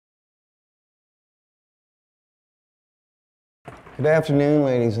Good afternoon,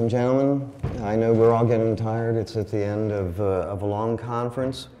 ladies and gentlemen. I know we're all getting tired. It's at the end of a long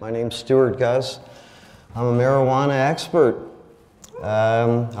conference. My name's Stuart Guss. I'm a marijuana expert.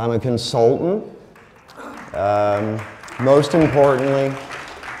 I'm a consultant. Most importantly,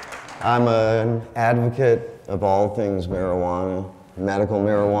 I'm an advocate of all things marijuana, medical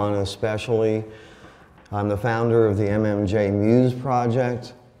marijuana especially. I'm the founder of the MMJ MUSE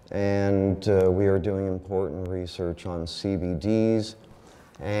Project, and we are doing important research on CBDs,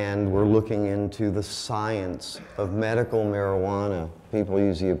 and we're looking into the science of medical marijuana. People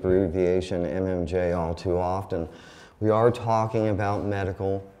use the abbreviation MMJ all too often. We are talking about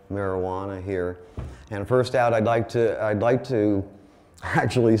medical marijuana here. And first out, I'd like to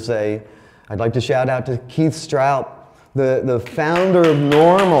actually say, I'd like to shout out to Keith Strout, the founder of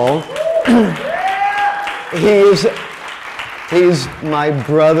NORML. He's my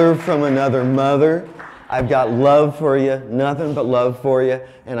brother from another mother. I've got love for you, nothing but love for you.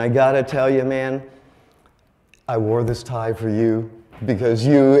 And I gotta tell you, man, I wore this tie for you because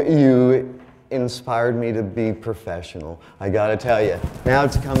you inspired me to be professional. I gotta tell you. Now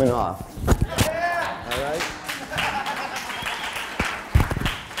it's coming off. All right?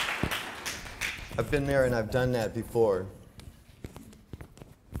 I've been there and I've done that before.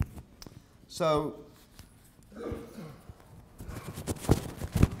 So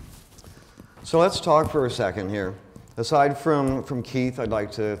let's talk for a second here. Aside from Keith, I'd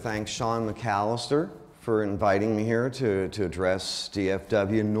like to thank Sean McAllister for inviting me here to address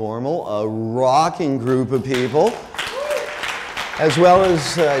DFW NORML, a rocking group of people, as well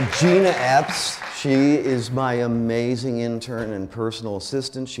as Gina Epps. She is my amazing intern and personal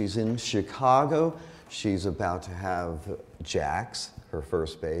assistant. She's in Chicago. She's about to have Jax, her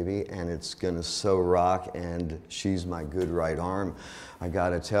first baby, and it's gonna so rock, and she's my good right arm, I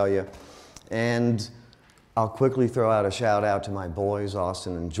gotta tell you. And I'll quickly throw out a shout out to my boys,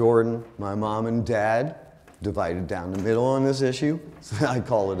 Austin and Jordan, my mom and dad, divided down the middle on this issue. So I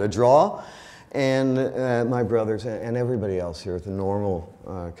call it a draw. And my brothers and everybody else here at the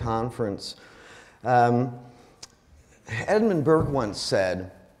NORML Conference. Edmund Burke once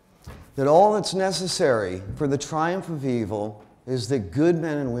said that all that's necessary for the triumph of evil is that good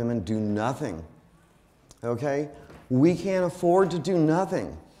men and women do nothing. Okay? We can't afford to do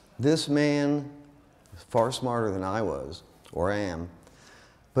nothing. This man is far smarter than I was, or am,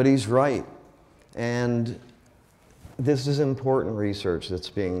 but he's right. And this is important research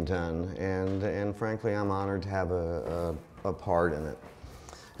that's being done, and frankly, I'm honored to have a part in it.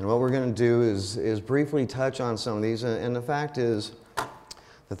 And what we're going to do is briefly touch on some of these, and the fact is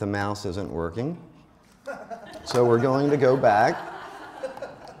that the mouse isn't working. So we're going to go back,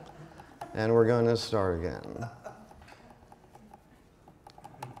 and we're going to start again.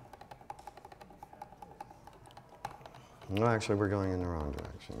 No, actually, we're going in the wrong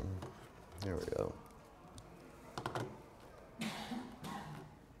direction. There we go.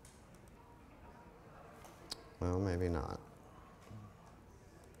 Well, maybe not.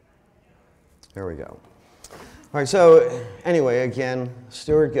 There we go. All right, so anyway, again,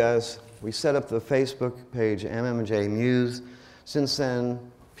 Stuart Guss. We set up the Facebook page, MMJ MUSE. Since then,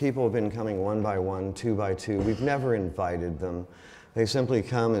 people have been coming one by one, two by two. We've never invited them. They simply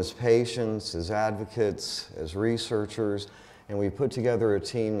come as patients, as advocates, as researchers, and we put together a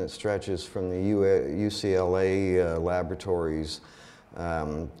team that stretches from the UCLA laboratories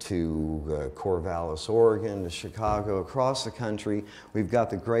to Corvallis, Oregon, to Chicago, across the country. We've got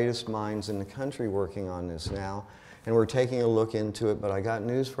the greatest minds in the country working on this now, and we're taking a look into it, but I got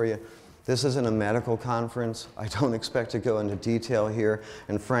news for you. This isn't a medical conference. I don't expect to go into detail here,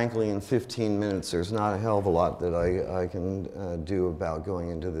 and frankly, in 15 minutes, there's not a hell of a lot that I can do about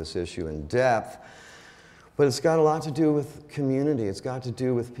going into this issue in depth. But it's got a lot to do with community. It's got to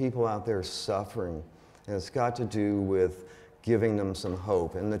do with people out there suffering, and it's got to do with giving them some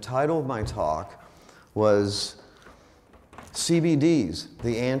hope. And the title of my talk was CBDs,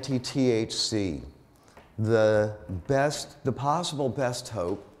 the anti-THC, the possible best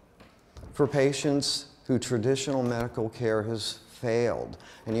hope for patients who traditional medical care has failed.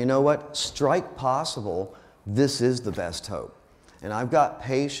 And you know what? Strike possible, this is the best hope. And I've got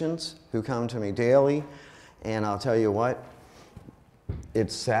patients who come to me daily, and I'll tell you what,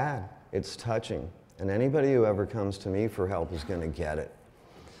 it's sad, it's touching. And anybody who ever comes to me for help is gonna get it.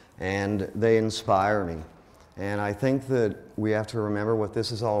 And they inspire me. And I think that we have to remember what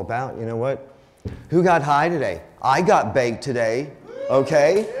this is all about. You know what? Who got high today? I got baked today.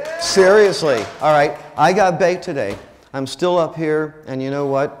 Okay? Seriously. All right. I got baked today. I'm still up here, and you know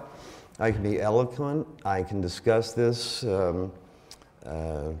what? I can be eloquent. I can discuss this in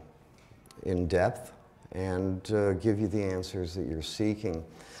depth, and give you the answers that you're seeking.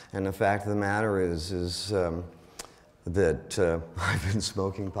 And the fact of the matter is that I've been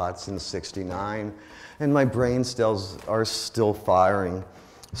smoking pot since '69, and my brain cells are still firing.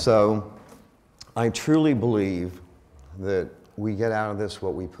 So I truly believe that we get out of this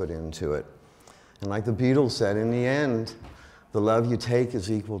what we put into it. And like the Beatles said, in the end, the love you take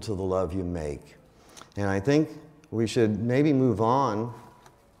is equal to the love you make. And I think we should maybe move on,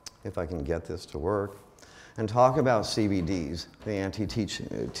 if I can get this to work, and talk about CBDs, the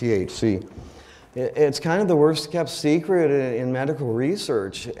anti-THC. It's kind of the worst kept secret in medical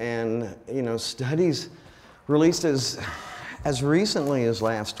research, and studies released as recently as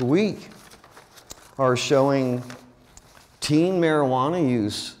last week are showing teen marijuana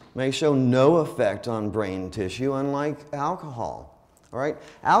use may show no effect on brain tissue, unlike alcohol. All right?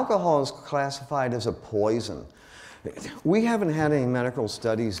 Alcohol is classified as a poison. We haven't had any medical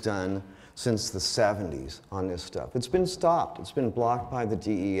studies done since the 70s on this stuff. It's been stopped. It's been blocked by the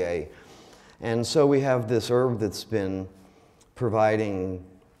DEA. And so we have this herb that's been providing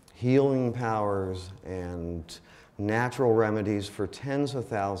healing powers and natural remedies for tens of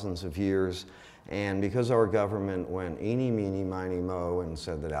thousands of years. And because our government went eeny, meeny, miny, mo and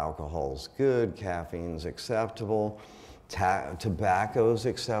said that alcohol's good, caffeine's acceptable, tobacco's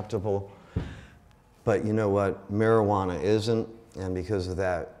acceptable, but you know what? Marijuana isn't, and because of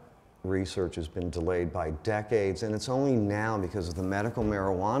that, research has been delayed by decades, and it's only now because of the medical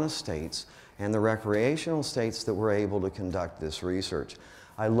marijuana states and the recreational states that we're able to conduct this research.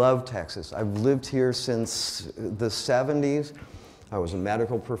 I love Texas. I've lived here since the 70s. I was a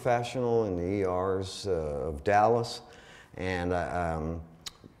medical professional in the ERs of Dallas, and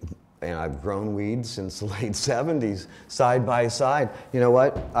I've grown weed since the late 70s, side by side. You know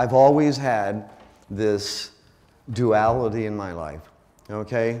what? I've always had this duality in my life,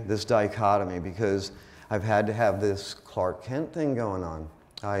 okay? This dichotomy, because I've had to have this Clark Kent thing going on.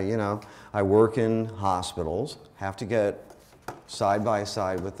 I work in hospitals, have to get side by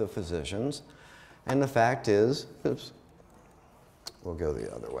side with the physicians, and the fact is, oops, we'll go the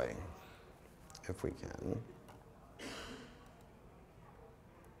other way, if we can.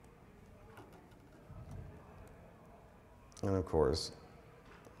 And of course,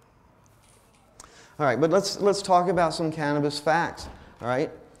 all right, but let's talk about some cannabis facts, all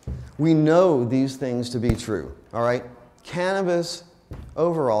right? We know these things to be true, all right? Cannabis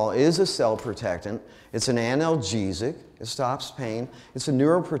overall is a cell protectant. It's an analgesic. It stops pain. It's a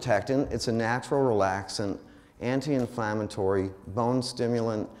neuroprotectant. It's a natural relaxant, anti-inflammatory, bone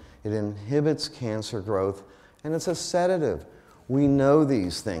stimulant. It inhibits cancer growth, and it's a sedative. We know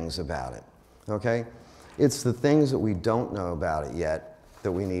these things about it, okay? It's the things that we don't know about it yet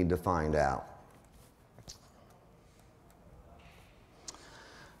that we need to find out.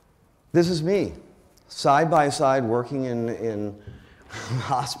 This is me, side by side, working in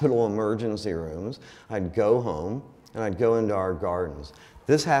hospital emergency rooms. I'd go home and I'd go into our gardens.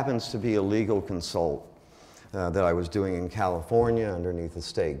 This happens to be a legal consult that I was doing in California underneath the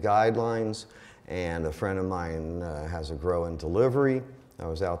state guidelines, and a friend of mine has a grow and delivery. I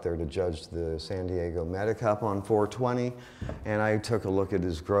was out there to judge the San Diego Medicup on 420, and I took a look at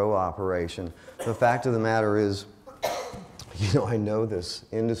his grow operation. The fact of the matter is, I know this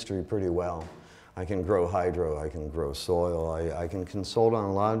industry pretty well. I can grow hydro, I can grow soil, I can consult on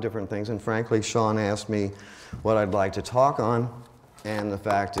a lot of different things, and frankly, Sean asked me what I'd like to talk on, and the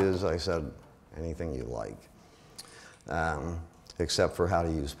fact is, I said, anything you like, except for how to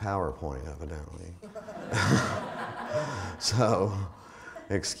use PowerPoint, evidently. So,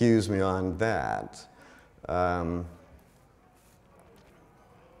 excuse me on that. All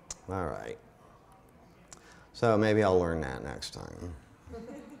right. So maybe I'll learn that next time.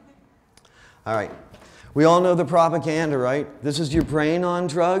 All right. We all know the propaganda, right? This is your brain on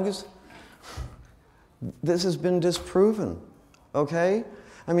drugs. This has been disproven, okay?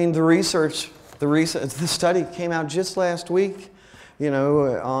 I mean, the study came out just last week,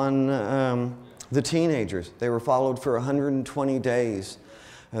 on the teenagers. They were followed for 120 days.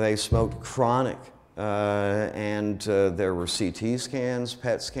 They smoked chronic, and there were CT scans,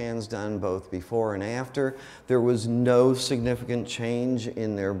 PET scans done both before and after. There was no significant change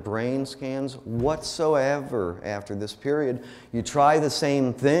in their brain scans whatsoever after this period. You try the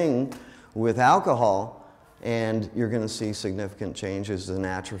same thing with alcohol, and you're going to see significant changes in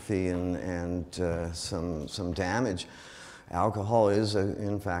atrophy and some damage. Alcohol is,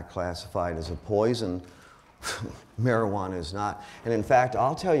 in fact, classified as a poison. Marijuana is not. And in fact,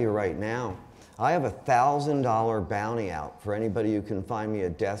 I'll tell you right now, I have a $1,000 bounty out for anybody who can find me a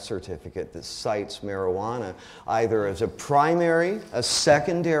death certificate that cites marijuana either as a primary, a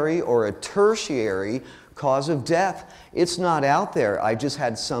secondary, or a tertiary cause of death. It's not out there. I just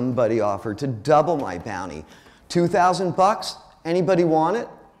had somebody offer to double my bounty. $2,000, anybody want it?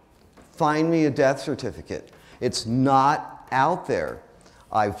 Find me a death certificate. It's not out there.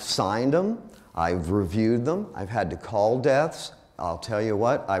 I've signed them, I've reviewed them, I've had to call deaths. I'll tell you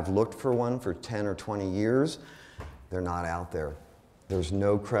what, I've looked for one for 10 or 20 years. They're not out there. There's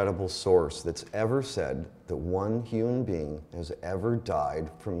no credible source that's ever said that one human being has ever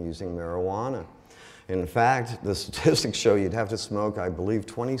died from using marijuana. In fact, the statistics show you'd have to smoke, I believe,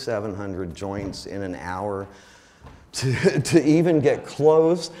 2,700 joints in an hour to even get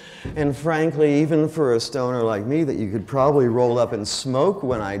close. And frankly, even for a stoner like me that you could probably roll up and smoke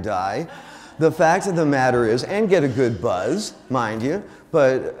when I die, the fact of the matter is, and get a good buzz, mind you,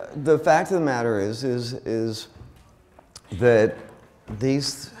 but the fact of the matter is that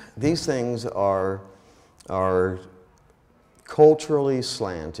these things are culturally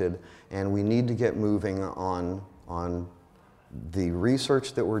slanted, and we need to get moving on the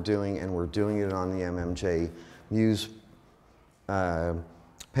research that we're doing, and we're doing it on the MMJ MUSE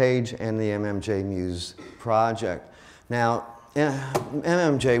page and the MMJ MUSE Project. Now,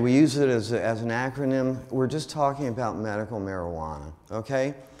 MMJ, we use it as an acronym. We're just talking about medical marijuana,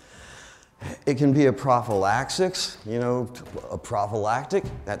 okay? It can be a prophylaxis, you know, a prophylactic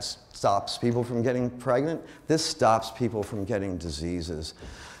that stops people from getting pregnant. This stops people from getting diseases.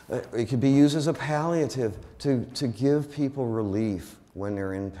 It could be used as a palliative to give people relief when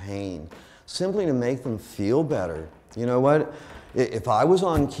they're in pain, simply to make them feel better. You know what? If I was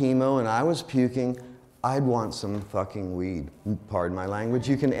on chemo and I was puking, I'd want some fucking weed. Pardon my language,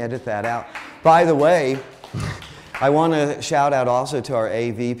 you can edit that out. By the way, I want to shout out also to our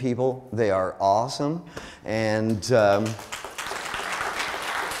AV people. They are awesome. And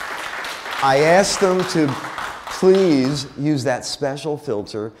I asked them to please use that special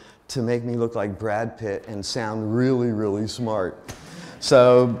filter to make me look like Brad Pitt and sound really, really smart.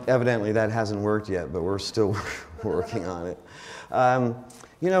 So evidently that hasn't worked yet, but we're still working on it.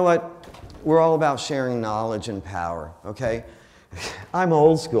 You know what? We're all about sharing knowledge and power, okay? I'm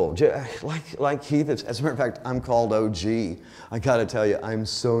old school, like Keith. As a matter of fact, I'm called OG. I gotta tell you, I'm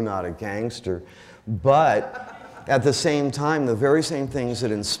so not a gangster. But at the same time, the very same things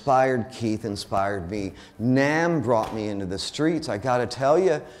that inspired Keith inspired me. NAM brought me into the streets. I gotta tell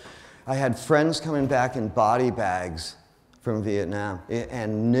you, I had friends coming back in body bags from Vietnam.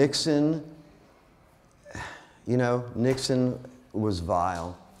 And Nixon, you know, Nixon was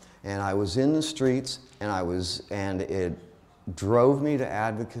vile. And I was in the streets, and it drove me to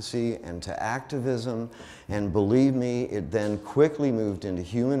advocacy and to activism, and believe me, it then quickly moved into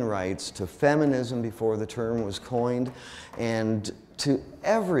human rights, to feminism before the term was coined, and to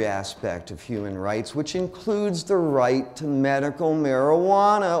every aspect of human rights, which includes the right to medical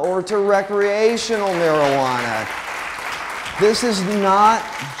marijuana or to recreational marijuana. This is not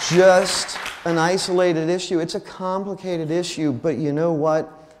just an isolated issue, it's a complicated issue, but you know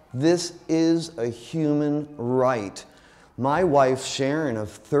what? This is a human right. My wife, Sharon, of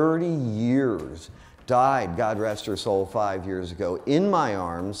 30 years, died, God rest her soul, 5 years ago, in my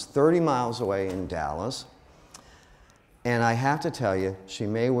arms, 30 miles away in Dallas. And I have to tell you, she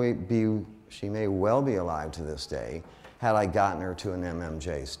may well be alive to this day, had I gotten her to an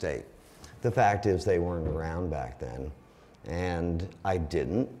MMJ state. The fact is, they weren't around back then, and I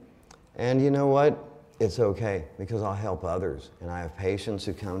didn't. And you know what? It's okay, because I'll help others. And I have patients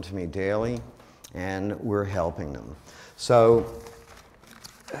who come to me daily, and we're helping them. So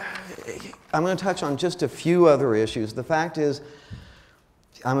I'm going to touch on just a few other issues. The fact is,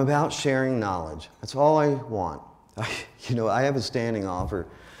 I'm about sharing knowledge. That's all I want. You know, I have a standing offer.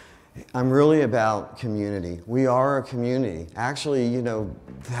 I'm really about community. We are a community. Actually, you know,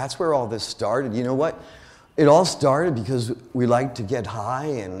 that's where all this started. You know what? It all started because we like to get high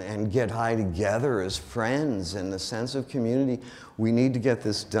and get high together as friends, and the sense of community. We need to get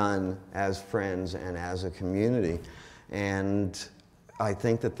this done as friends and as a community. And I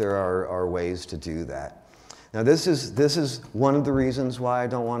think that there are ways to do that. Now this is one of the reasons why I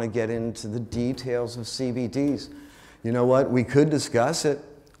don't want to get into the details of CBDs. You know what? We could discuss it.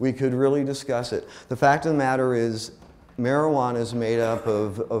 We could really discuss it. The fact of the matter is, marijuana is made up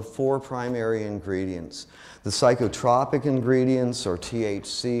of 4 primary ingredients. The psychotropic ingredients, or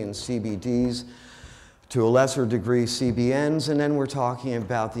THC and CBDs, to a lesser degree CBNs, and then we're talking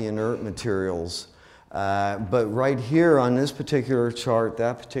about the inert materials. But right here on this particular chart,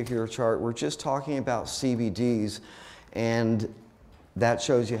 that particular chart, we're just talking about CBDs. And that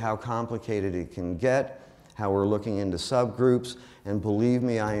shows you how complicated it can get, how we're looking into subgroups. And believe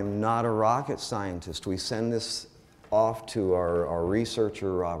me, I am not a rocket scientist. We send this off to our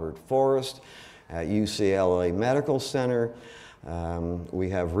researcher, Robert Forrest, at UCLA Medical Center. We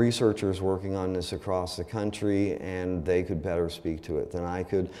have researchers working on this across the country, and they could better speak to it than I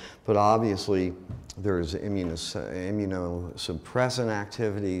could. But obviously, there's immunosuppressant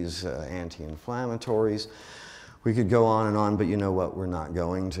activities, anti-inflammatories. We could go on, but you know what? We're not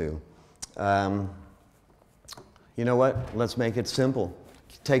going to. You know what? Let's make it simple.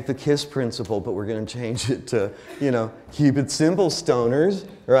 Take the KISS principle, but we're going to change it to, keep it simple, stoners,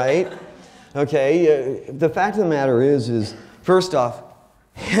 right? Okay, the fact of the matter is first off,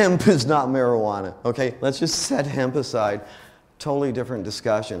 hemp is not marijuana, okay? Let's just set hemp aside. Totally different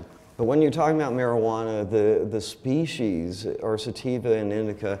discussion. But when you're talking about marijuana, the species, or sativa and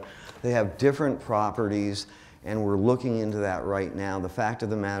indica, they have different properties, and we're looking into that right now. The fact of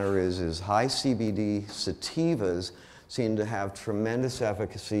the matter is high CBD sativas seem to have tremendous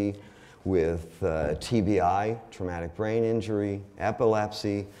efficacy with TBI, traumatic brain injury,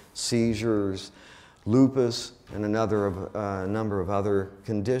 epilepsy, seizures, lupus, and a number of other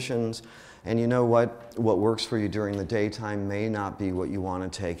conditions. And you know what? What works for you during the daytime may not be what you want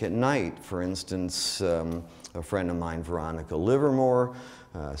to take at night. For instance, a friend of mine, Veronica Livermore,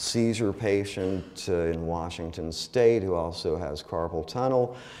 a seizure patient in Washington State who also has carpal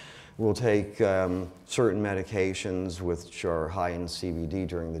tunnel, will take certain medications which are high in CBD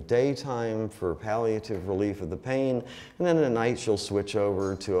during the daytime for palliative relief of the pain, and then at night she'll switch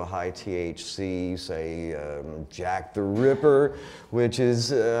over to a high THC, say Jack the Ripper, which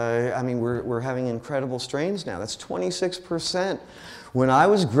is, I mean, we're having incredible strains now. That's 26%. When I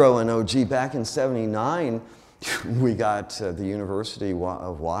was growing OG back in '79, we got the University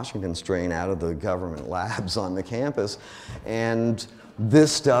of Washington strain out of the government labs on the campus, and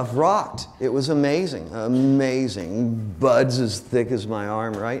this stuff rocked. It was amazing, amazing. Buds as thick as my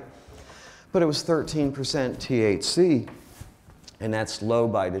arm, right? But it was 13% THC, and that's low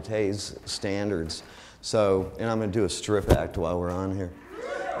by today's standards. So, and I'm going to do a strip act while we're on here.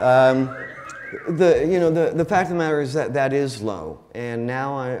 The fact of the matter is that that is low, and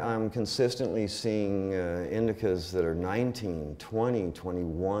now I'm consistently seeing indicas that are 19, 20,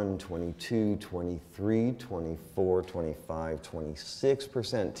 21, 22, 23, 24, 25,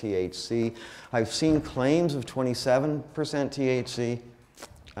 26% THC. I've seen claims of 27% THC.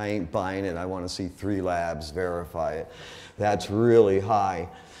 I ain't buying it. I want to see 3 labs verify it. That's really high.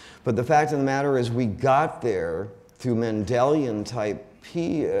 But the fact of the matter is we got there through Mendelian type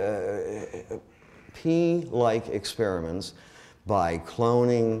P-like experiments by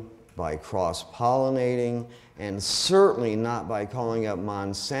cloning, by cross-pollinating, and certainly not by calling up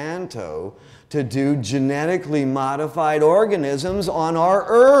Monsanto to do genetically modified organisms on our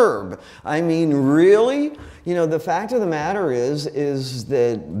herb. I mean, really? You know, the fact of the matter is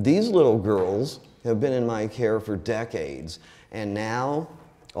that these little girls have been in my care for decades, and now,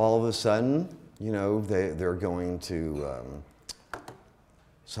 all of a sudden, you know, they're going to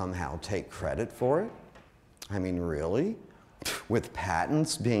somehow take credit for it? I mean, really? With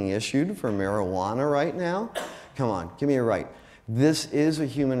patents being issued for marijuana right now? Come on, give me a right. This is a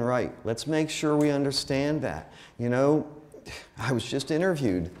human right. Let's make sure we understand that. You know, I was just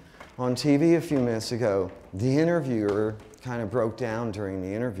interviewed on TV a few minutes ago. The interviewer kind of broke down during the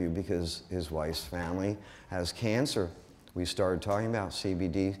interview because his wife's family has cancer. We started talking about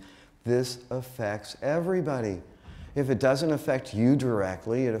CBD. This affects everybody. If it doesn't affect you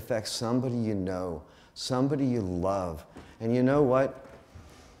directly, it affects somebody you know, somebody you love. And you know what?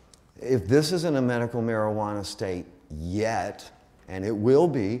 If this isn't a medical marijuana state yet, and it will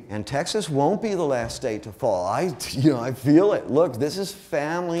be, and Texas won't be the last state to fall. I feel it. Look, this is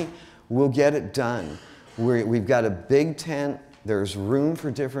family. We'll get it done. We've got a big tent. There's room for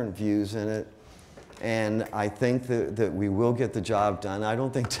different views in it. And I think that we will get the job done. I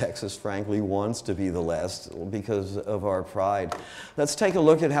don't think Texas, frankly, wants to be the last because of our pride. Let's take a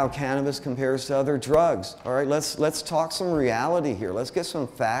look at how cannabis compares to other drugs. All right, let's talk some reality here. Let's get some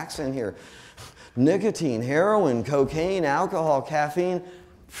facts in here. Nicotine, heroin, cocaine, alcohol, caffeine,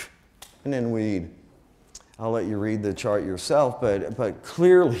 and then weed. I'll let you read the chart yourself, but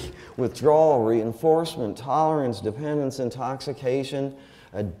clearly withdrawal, reinforcement, tolerance, dependence, intoxication,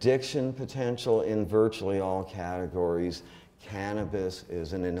 addiction potential in virtually all categories. Cannabis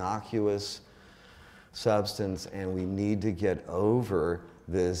is an innocuous substance, and we need to get over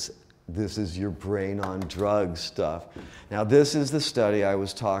this is your brain on drugs stuff. Now, this is the study I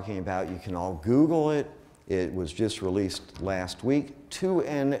was talking about. You can all Google it. It was just released last week.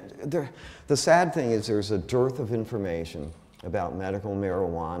 The sad thing is there's a dearth of information. about medical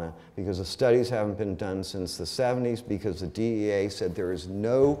marijuana because the studies haven't been done since the 70s because the DEA said there is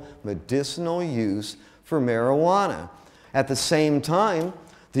no medicinal use for marijuana. At the same time,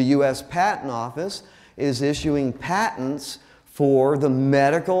 the US Patent Office is issuing patents for the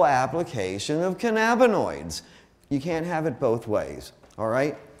medical application of cannabinoids. You can't have it both ways, all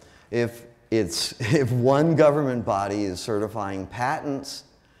right? If one government body is certifying patents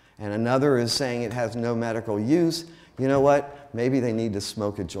and another is saying it has no medical use, you know what? Maybe they need to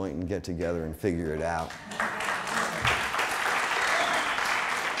smoke a joint and get together and figure it out.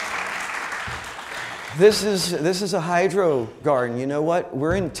 This is a hydro garden. You know what?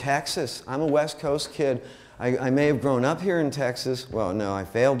 We're in Texas. I'm a West Coast kid. I may have grown up here in Texas. Well, no, I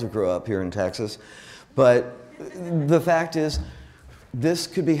failed to grow up here in Texas. But the fact is, this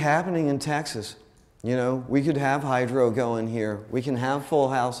could be happening in Texas. You know, we could have hydro going here. We can have full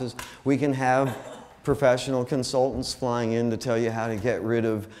houses. We can have professional consultants flying in to tell you how to get rid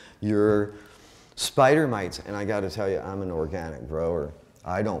of your spider mites. And I got to tell you, I'm an organic grower.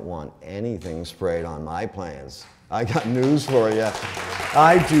 I don't want anything sprayed on my plants. I got news for you.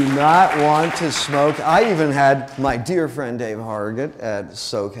 I do not want to smoke. I even had my dear friend Dave Hargett at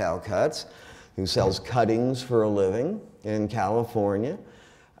SoCal Cuts, who sells cuttings for a living in California.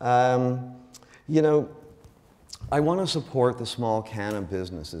 You know, I want to support the small cannabis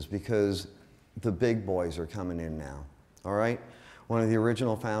businesses because the big boys are coming in now, all right? One of the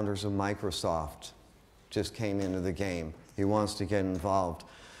original founders of Microsoft just came into the game. He wants to get involved.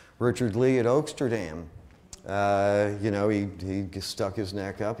 Richard Lee at Oaksterdam, you know, he stuck his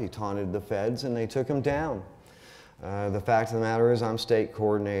neck up, he taunted the feds, and they took him down. The fact of the matter is I'm state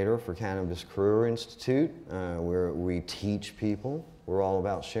coordinator for Cannabis Career Institute, where we teach people. We're all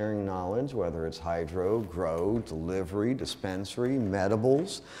about sharing knowledge, whether it's hydro, grow, delivery, dispensary,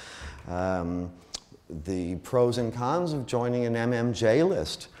 medibles. The pros and cons of joining an MMJ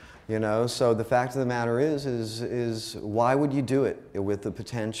list. You know, so the fact of the matter is why would you do it with the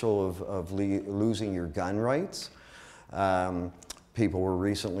potential of losing your gun rights? People were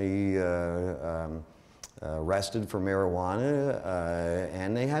recently arrested for marijuana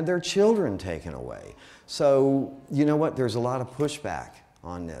and they had their children taken away. So, you know what, there's a lot of pushback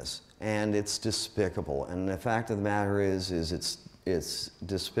on this and it's despicable. And the fact of the matter is it's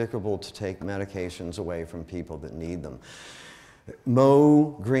despicable to take medications away from people that need them.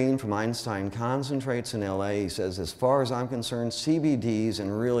 Mo Green from Einstein Concentrates in LA, he says, as far as I'm concerned, CBDs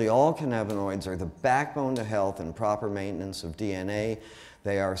and really all cannabinoids are the backbone to health and proper maintenance of DNA.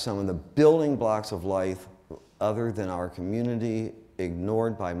 They are some of the building blocks of life other than our community,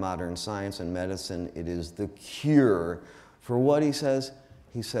 ignored by modern science and medicine. It is the cure for what he says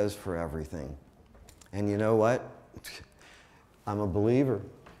for everything. And you know what? I'm a believer.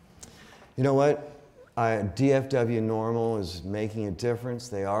 You know what? DFW NORML is making a difference.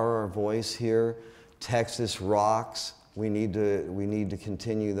 They are our voice here. Texas rocks. We need to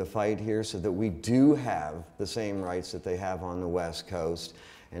continue the fight here so that we do have the same rights that they have on the West Coast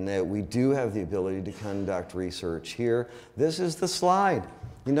and that we do have the ability to conduct research here. This is the slide.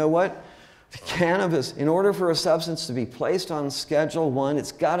 You know what? Cannabis, in order for a substance to be placed on Schedule I,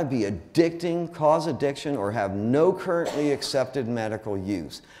 it's got to be addicting, cause addiction, or have no currently accepted medical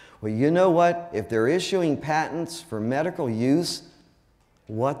use. Well, you know what? If they're issuing patents for medical use,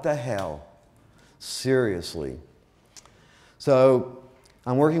 what the hell? Seriously. So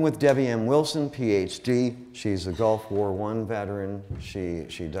I'm working with Debbie M. Wilson, PhD. She's a Gulf War I veteran.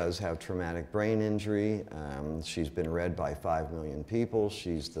 She does have traumatic brain injury. She's been read by 5 million people.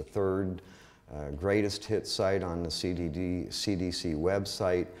 She's the third greatest hit site on the CDC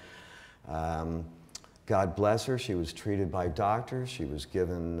website. God bless her, she was treated by doctors, she was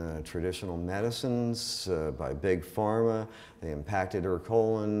given traditional medicines by Big Pharma. They impacted her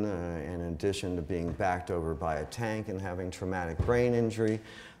colon in addition to being backed over by a tank and having traumatic brain injury.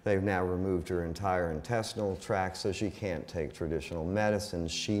 They've now removed her entire intestinal tract so she can't take traditional medicine.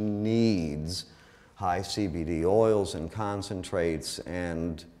 She needs high CBD oils and concentrates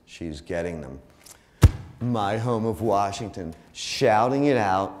and she's getting them. My home of Washington, shouting it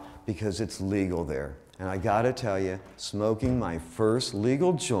out because it's legal there. And I gotta tell you, smoking my first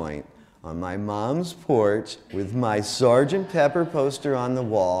legal joint on my mom's porch with my Sgt. Pepper poster on the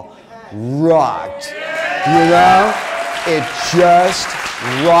wall rocked. You know, it just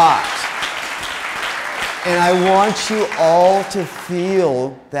rocked. And I want you all to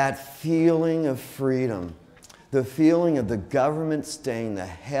feel that feeling of freedom. The feeling of the government staying the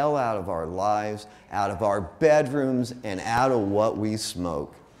hell out of our lives, out of our bedrooms, and out of what we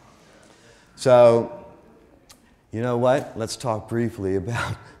smoke. So, You know what? Let's talk briefly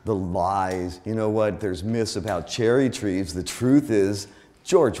about the lies. You know what? There's myths about cherry trees. The truth is,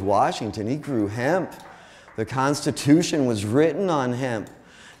 George Washington, he grew hemp. The Constitution was written on hemp.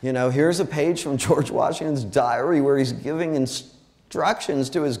 You know, here's a page from George Washington's diary where he's giving instructions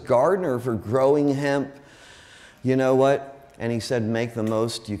to his gardener for growing hemp. You know what? And he said, make the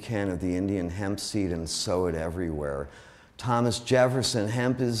most you can of the Indian hemp seed and sow it everywhere. Thomas Jefferson,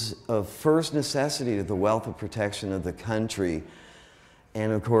 hemp is of first necessity to the wealth and protection of the country.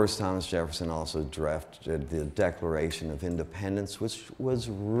 And of course, Thomas Jefferson also drafted the Declaration of Independence, which was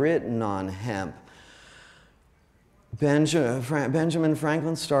written on hemp. Benjamin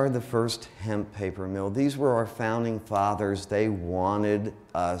Franklin started the first hemp paper mill. These were our founding fathers. They wanted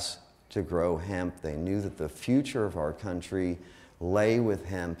us to grow hemp. They knew that the future of our country lay with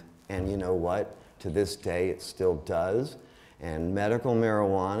hemp. And you know what? To this day, it still does. And medical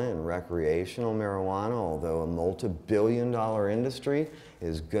marijuana and recreational marijuana, although a multi-billion-dollar industry,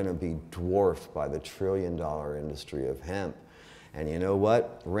 is going to be dwarfed by the trillion-dollar industry of hemp. And you know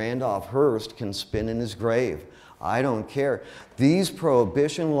what? Randolph Hearst can spin in his grave. I don't care. These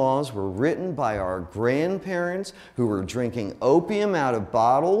prohibition laws were written by our grandparents who were drinking opium out of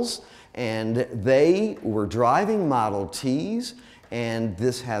bottles, and they were driving Model Ts, and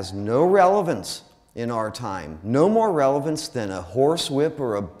this has no relevance in our time. No more relevance than a horsewhip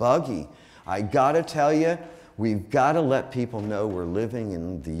or a buggy. I gotta tell you, we've got to let people know we're living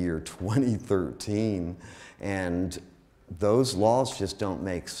in the year 2013, and those laws just don't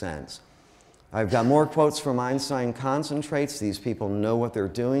make sense. I've got more quotes from Einstein concentrates. These people know what they're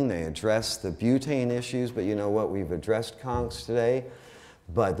doing. They address the butane issues, but you know what? We've addressed conks today,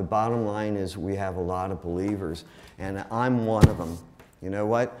 but the bottom line is we have a lot of believers, and I'm one of them. You know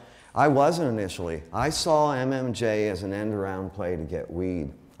what? I wasn't initially. I saw MMJ as an end-around play to get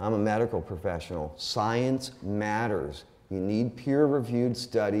weed. I'm a medical professional. Science matters. You need peer-reviewed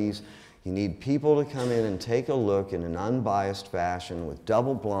studies. You need people to come in and take a look in an unbiased fashion with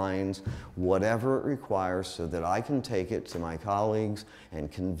double blinds, whatever it requires, so that I can take it to my colleagues and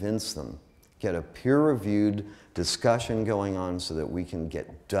convince them. Get a peer-reviewed discussion going on so that we can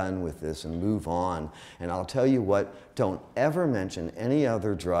get done with this and move on. And I'll tell you what, don't ever mention any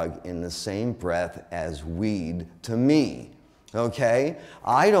other drug in the same breath as weed to me. Okay?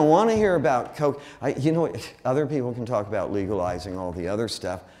 I don't want to hear about coke. You know what? Other people can talk about legalizing all the other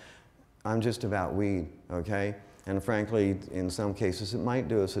stuff. I'm just about weed, okay? And frankly, in some cases, it might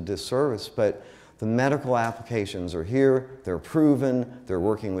do us a disservice, but the medical applications are here, they're proven, they're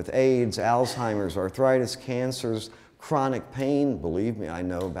working with AIDS, Alzheimer's, arthritis, cancers, chronic pain. Believe me, I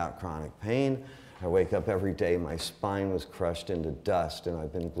know about chronic pain. I wake up every day, my spine was crushed into dust, and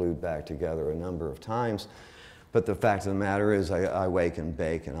I've been glued back together a number of times. But the fact of the matter is, I wake and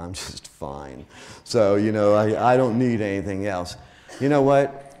bake, and I'm just fine. So, you know, I don't need anything else. You know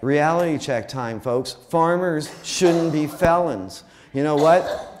what? Reality check time, folks. Farmers shouldn't be felons. You know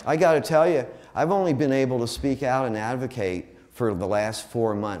what? I got to tell you, I've only been able to speak out and advocate for the last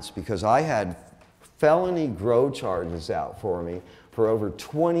 4 months because I had felony grow charges out for me for over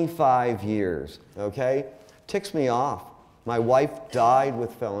 25 years, okay? Ticks me off. My wife died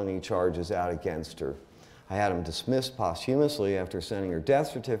with felony charges out against her. I had them dismissed posthumously after sending her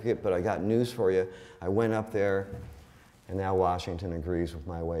death certificate, but I got news for you. I went up there, and now Washington agrees with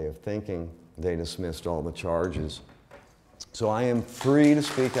my way of thinking. They dismissed all the charges. So I am free to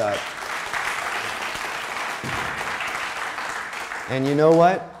speak up. And you know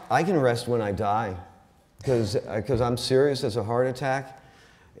what? I can rest when I die. Because I'm serious as a heart attack.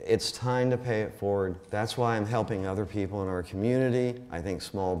 It's time to pay it forward. That's why I'm helping other people in our community. I think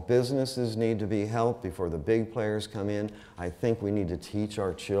small businesses need to be helped before the big players come in. I think we need to teach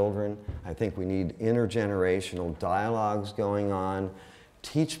our children. I think we need intergenerational dialogues going on.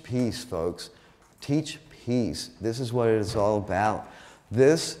 Teach peace, folks. Teach peace. This is what it is all about.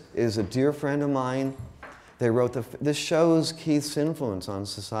 This is a dear friend of mine. They wrote this shows Keith's influence on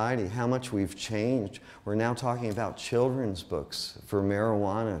society, how much we've changed. We're now talking about children's books for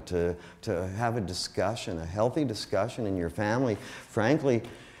marijuana to have a discussion, a healthy discussion in your family. Frankly,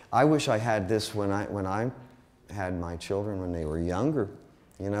 I wish I had this when I had my children when they were younger.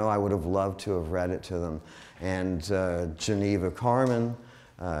 You know, I would have loved to have read it to them. And Geneva Carmen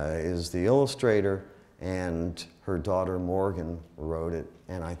is the illustrator, and her daughter Morgan wrote it.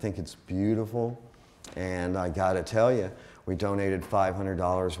 And I think it's beautiful. And I got to tell you, we donated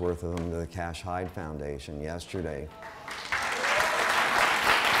 $500 worth of them to the Cash Hyde Foundation yesterday.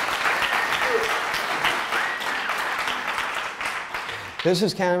 This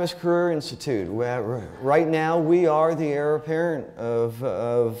is Cannabis Career Institute. Right now, we are the heir apparent of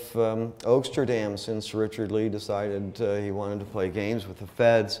Oaksterdam since Richard Lee decided he wanted to play games with the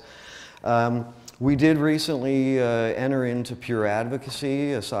feds. We did recently enter into pure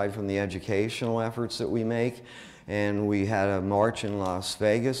advocacy, aside from the educational efforts that we make. And we had a march in Las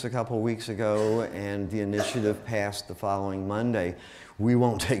Vegas a couple of weeks ago, and the initiative passed the following Monday. We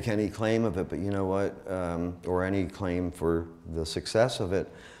won't take any claim of it, but you know what, or any claim for the success of it,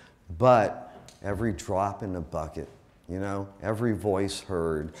 but every drop in the bucket, you know, every voice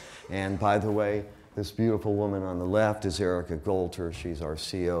heard. And by the way, this beautiful woman on the left is Erica Golter. She's our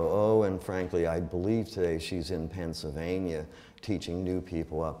COO, and frankly, I believe today she's in Pennsylvania teaching new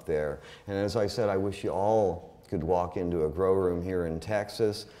people up there. And as I said, I wish you all could walk into a grow room here in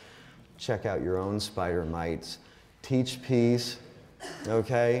Texas, check out your own spider mites, teach peace,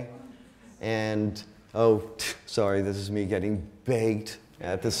 okay? And, oh, sorry, this is me getting baked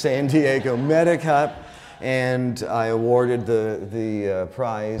at the San Diego MediCup, and I awarded the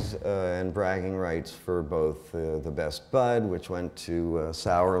prize and bragging rights for both the best bud, which went to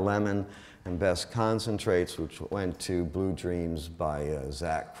Sour Lemon, and best concentrates, which went to Blue Dreams by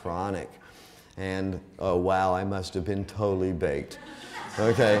Zach Chronic. And, oh wow, I must have been totally baked.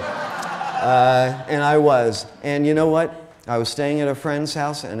 Okay, and I was. And you know what? I was staying at a friend's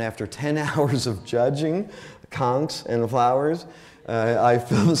house, and after 10 hours of judging conchs and flowers, I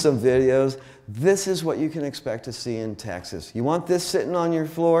filmed some videos. This is what you can expect to see in Texas. You want this sitting on your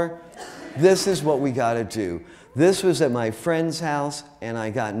floor? This is what we gotta do. This was at my friend's house, and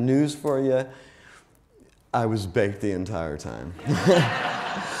I got news for you. I was baked the entire time.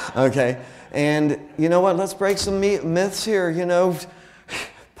 Okay. And you know what, let's break some myths here. You know,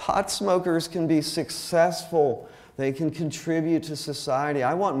 pot smokers can be successful. They can contribute to society.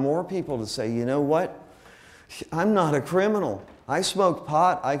 I want more people to say, you know what, I'm not a criminal. I smoke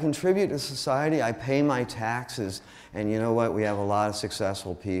pot, I contribute to society, I pay my taxes. And you know what, we have a lot of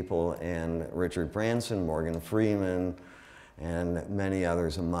successful people, and Richard Branson, Morgan Freeman, and many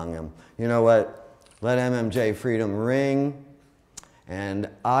others among them. You know what, let MMJ freedom ring. And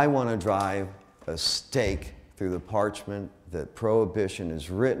I want to drive a stake through the parchment that prohibition is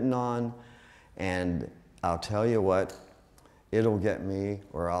written on. And I'll tell you what, it'll get me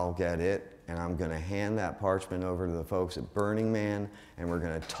or I'll get it. And I'm going to hand that parchment over to the folks at Burning Man, and we're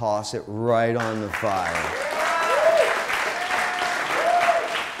going to toss it right on the fire.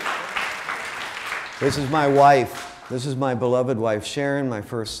 This is my wife. This is my beloved wife, Sharon, my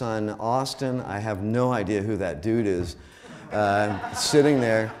first son, Austin. I have no idea who that dude is. Sitting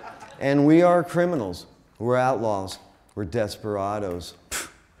there, and we are criminals. We're outlaws. We're desperados.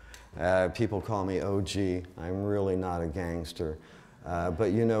 People call me OG. I'm really not a gangster.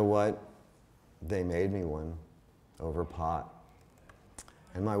 But you know what? They made me one over pot.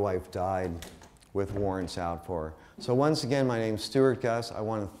 And my wife died with warrants out for her. So once again, my name's Stuart Guss. I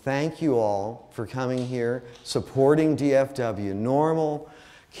want to thank you all for coming here, supporting DFW NORML.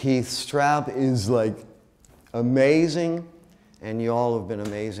 Keith Straub is like amazing. And you all have been an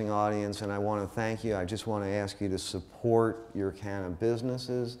amazing audience, and I want to thank you. I just want to ask you to support your cannabis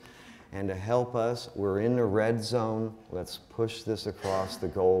businesses and to help us. We're in the red zone. Let's push this across the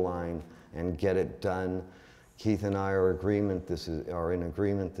goal line and get it done. Keith and I are in agreement. This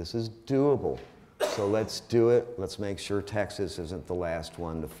is doable. So let's do it. Let's make sure Texas isn't the last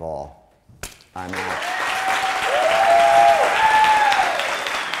one to fall. I'm out.